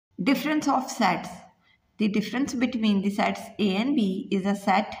Difference of sets. The difference between the sets A and B is a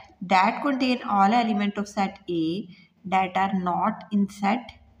set that contain all elements of set A that are not in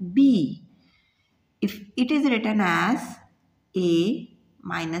set B. If it is written as A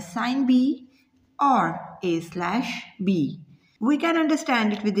minus sign B or A slash B. We can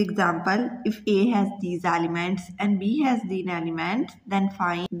understand it with example. If A has these elements and B has these elements, then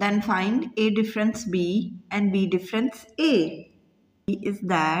find A difference B and B difference A. Is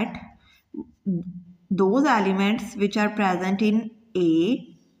that those elements which are present in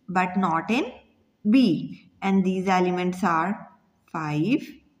A but not in B, and these elements are 5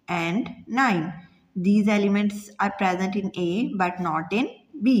 and 9. These elements are present in A but not in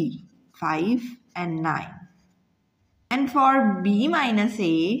B, 5 and 9. And for B minus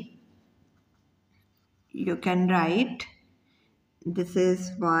A, you can write this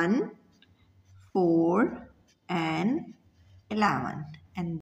is 1, 4 and 11.